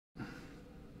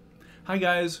Hi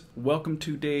guys, welcome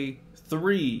to day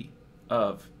 3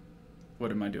 of,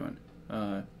 what am I doing?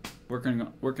 Working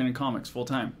in comics full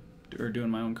time, or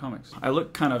doing my own comics. I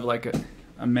look kind of like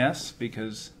a mess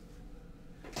because,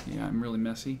 yeah, I'm really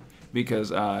messy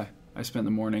because I spent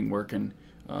the morning working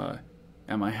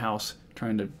at my house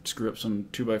trying to screw up some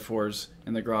 2x4s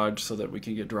in the garage so that we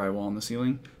can get drywall on the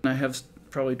ceiling. I have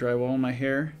probably drywall in my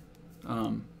hair.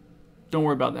 Don't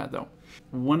worry about that though.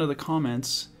 One of the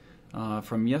comments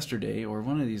from yesterday, or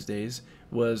one of these days,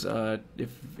 was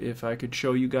if I could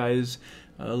show you guys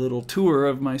a little tour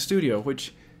of my studio,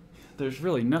 which there's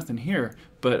really nothing here,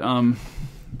 but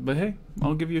hey,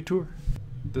 I'll give you a tour.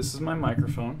 This is my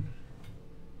microphone.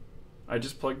 I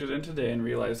just plugged it in today and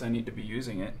realized I need to be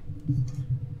using it.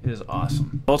 It is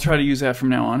awesome. I'll try to use that from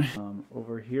now on.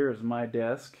 Over here is my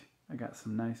desk. I got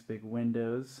some nice big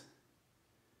windows.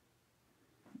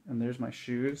 And there's my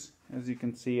shoes. As you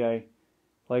can see, I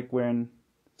like wearing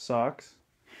socks.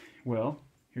 Well,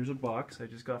 here's a box I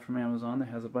just got from Amazon that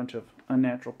has a bunch of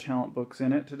Unnatural Talent books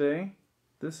in it today.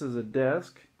 This is a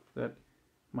desk that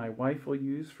my wife will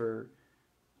use for,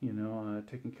 you know,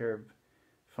 taking care of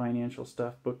financial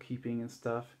stuff, bookkeeping and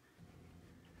stuff.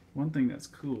 One thing that's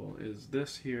cool is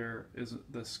this here is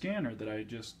the scanner that I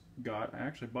just got. I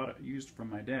actually bought it used from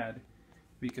my dad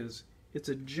because it's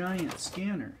a giant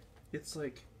scanner. It's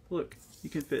like, look, you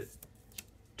can fit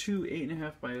two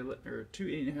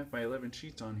 8.5 by 11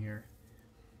 sheets on here,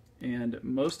 and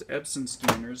most Epson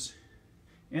scanners,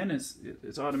 and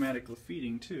it's automatic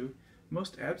feeding too.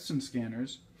 Most Epson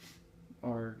scanners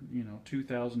are, you know,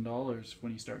 $2,000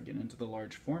 when you start getting into the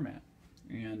large format,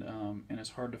 and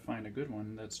it's hard to find a good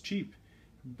one that's cheap.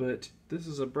 But this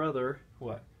is a Brother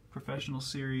Professional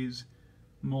Series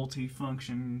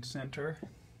multi-function center,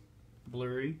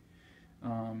 blurry,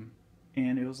 and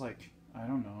it was like, I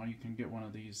don't know, you can get one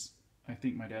of these. I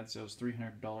think my dad says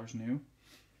 $300 new.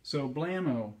 So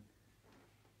blammo,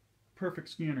 perfect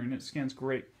scanner, and it scans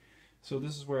great. So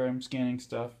this is where I'm scanning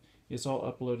stuff. It's all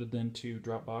uploaded then to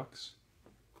Dropbox,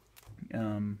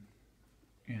 and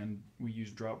we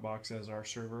use Dropbox as our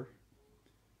server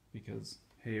because,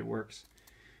 hey, it works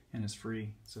and it's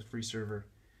free. It's a free server,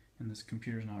 and this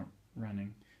computer's not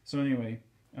running. So anyway,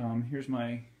 here's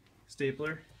my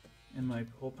stapler and my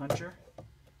hole puncher.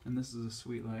 And this is a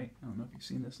sweet light. I don't know if you've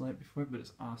seen this light before, but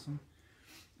it's awesome.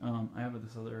 I have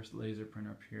this other laser printer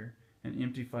up here. An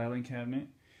empty filing cabinet.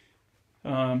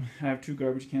 I have 2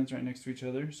 garbage cans right next to each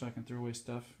other, so I can throw away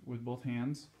stuff with both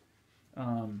hands.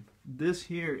 This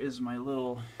here is my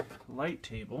little light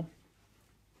table.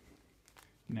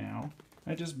 Now,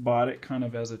 I just bought it kind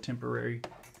of as a temporary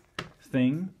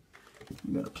thing.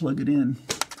 You gotta plug it in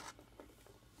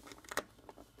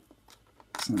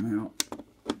somehow.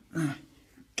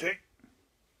 Okay.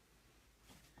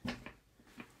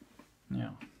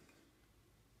 Now,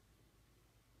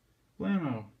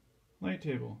 blammo, light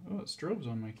table. Oh, it strobes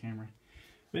on my camera.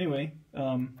 But anyway,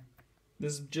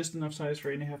 this is just enough size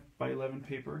for 8.5 by 11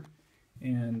 paper,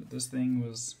 and this thing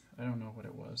was, I don't know what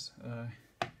it was. I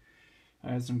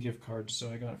had some gift cards, so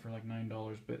I got it for like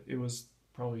 $9, but it was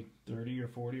probably $30 or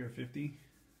 $40 or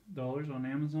 $50 on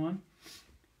Amazon.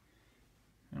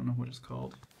 I don't know what it's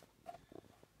called.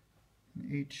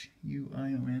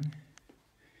 H-U-I-O-N.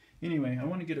 Anyway, I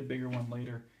want to get a bigger one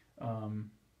later,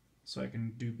 so I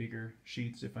can do bigger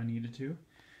sheets if I needed to.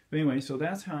 But anyway, so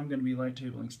that's how I'm going to be light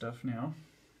tabling stuff now.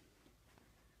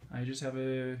 I just have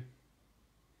a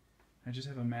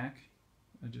Mac,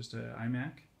 just an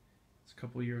iMac. It's a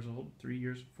couple of years old,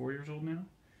 4 years old now,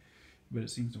 but it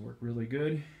seems to work really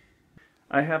good.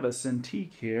 I have a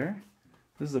Cintiq here.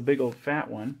 This is a big old fat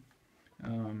one.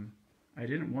 I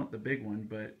didn't want the big one,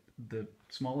 but the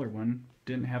smaller one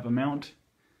didn't have a mount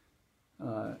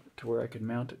to where I could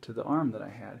mount it to the arm that I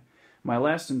had. My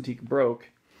last Cintiq broke,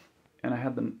 and I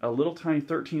had a little tiny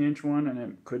 13-inch one, and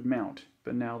it could mount,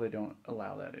 but now they don't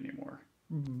allow that anymore.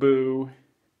 Boo.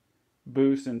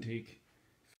 Boo, Cintiq.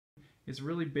 It's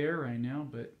really bare right now,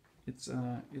 but it's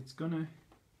gonna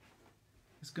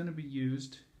be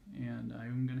used, and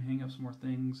I'm gonna hang up some more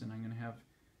things, and I'm gonna have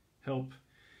help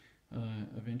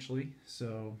eventually.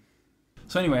 So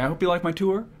anyway, I hope you like my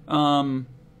tour.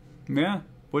 Yeah,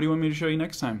 what do you want me to show you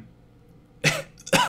next time?